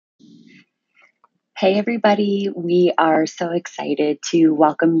Hey, everybody. We are so excited to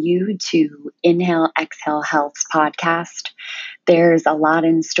welcome you to Inhale, Exhale Health's podcast. There's a lot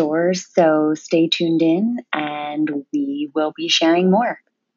in store, so stay tuned in and we will be sharing more.